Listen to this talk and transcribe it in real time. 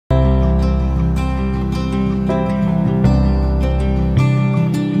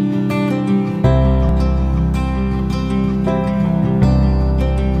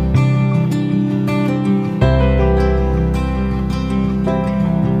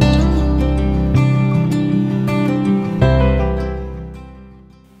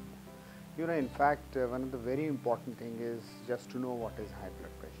fact, one of the very important thing is just to know what is high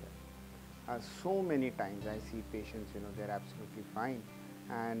blood pressure. So many times I see patients, they're absolutely fine,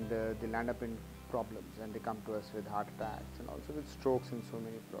 and they land up in problems, and they come to us with heart attacks and also with strokes and so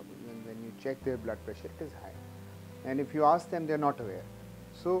many problems. And when you check their blood pressure, it is high. And if you ask them, they're not aware.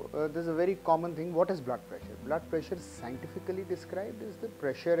 So there's a very common thing. What is blood pressure? Blood pressure, scientifically described, is the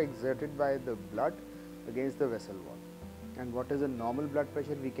pressure exerted by the blood against the vessel wall. And what is a normal blood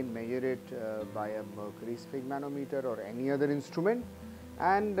pressure? We can measure it by a mercury sphygmomanometer or any other instrument,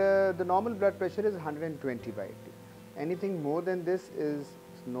 and the normal blood pressure is 120 by 80. Anything more than this is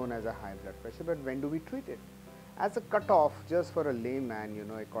known as a high blood pressure. But when do we treat it? As a cutoff, just for a layman,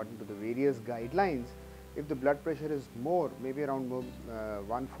 according to the various guidelines, if the blood pressure is more, maybe around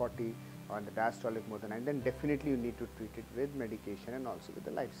 140 or the diastolic more than 9, then definitely you need to treat it with medication and also with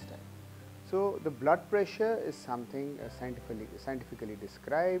the lifestyle. So the blood pressure is something scientifically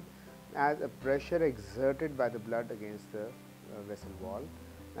described as a pressure exerted by the blood against the vessel wall,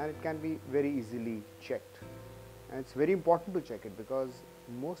 and it can be very easily checked. And it's very important to check it because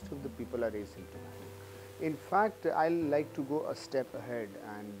most of the people are asymptomatic. In fact, I like to go a step ahead,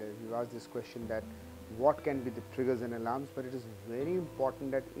 and you asked this question that what can be the triggers and alarms, but it is very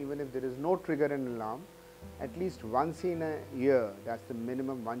important that even if there is no trigger and alarm, at least once in a year, that's the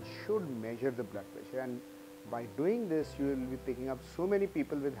minimum, one should measure the blood pressure. And by doing this, you will be picking up so many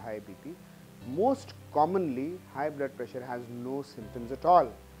people with high BP. Most commonly, high blood pressure has no symptoms at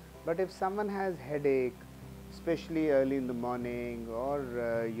all. But if someone has headache, especially early in the morning, or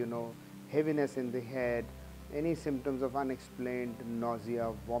heaviness in the head, any symptoms of unexplained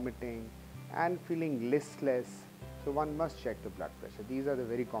nausea, vomiting, and feeling listless, so one must check the blood pressure. These are the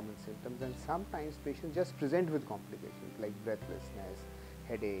very common symptoms, and sometimes patients just present with complications like breathlessness,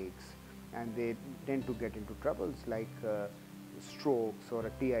 headaches, and they tend to get into troubles like strokes or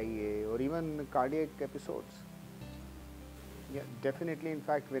a TIA or even cardiac episodes. Yeah, definitely. In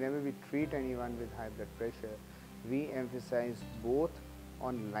fact, whenever we treat anyone with high blood pressure, we emphasize both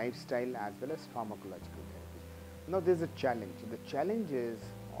on lifestyle as well as pharmacological therapy. Now, there is a challenge. The challenge is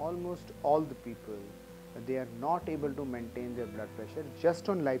almost all the people, they are not able to maintain their blood pressure just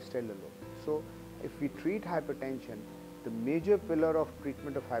on lifestyle alone. So, if we treat hypertension, the major pillar of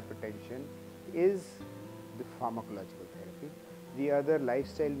treatment of hypertension is the pharmacological therapy. The other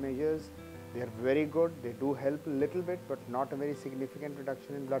lifestyle measures, they are very good, they do help a little bit, but not a very significant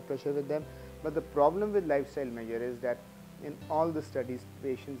reduction in blood pressure with them. But the problem with lifestyle measure is that in all the studies,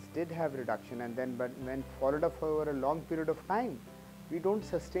 patients did have reduction, and then but when followed up over a long period of time, we don't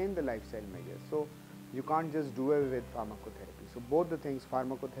sustain the lifestyle measures. So you can't just do away with pharmacotherapy. So both the things,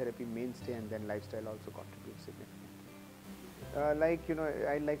 pharmacotherapy mainstay and then lifestyle also contribute significantly.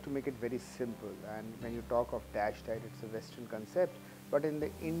 I like to make it very simple, and when you talk of DASH diet, it's a Western concept, but in the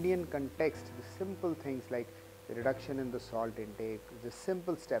Indian context, the simple things like the reduction in the salt intake, the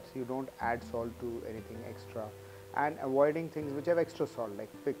simple steps, you don't add salt to anything extra, and avoiding things which have extra salt like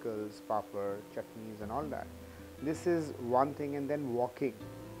pickles, papad, chutneys and all that. This is one thing. And then walking.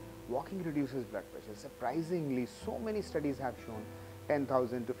 Walking reduces blood pressure. Surprisingly, so many studies have shown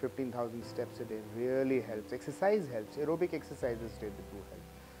 10,000 to 15,000 steps a day really helps. Exercise helps. Aerobic exercises do help.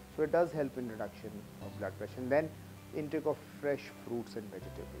 So it does help in reduction of blood pressure. And then intake of fresh fruits and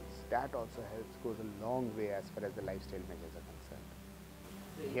vegetables. That also helps, goes a long way as far as the lifestyle measures are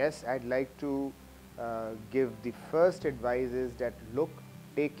concerned. Yes, I'd like to give the first advice is that look,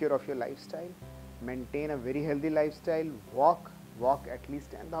 take care of your lifestyle, maintain a very healthy lifestyle, walk at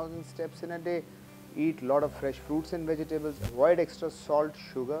least 10,000 steps in a day, eat a lot of fresh fruits and vegetables, avoid extra salt,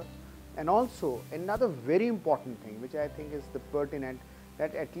 sugar, and also another very important thing which I think is the pertinent,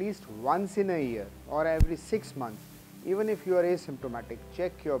 that at least once in a year or every 6 months, even if you are asymptomatic,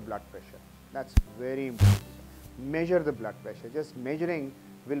 check your blood pressure. That's very important. Measure the blood pressure. Just measuring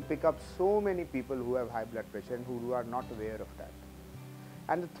will pick up so many people who have high blood pressure and who are not aware of that.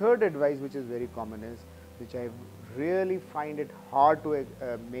 And the third advice, which is very common, is which I really find it hard to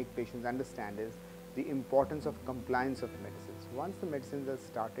make patients understand, is the importance of compliance of medicines. Once the medicines are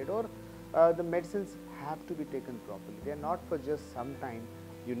started, or the medicines have to be taken properly. They are not for just some time.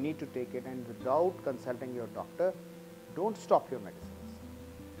 You need to take it, and without consulting your doctor, don't stop your medicine.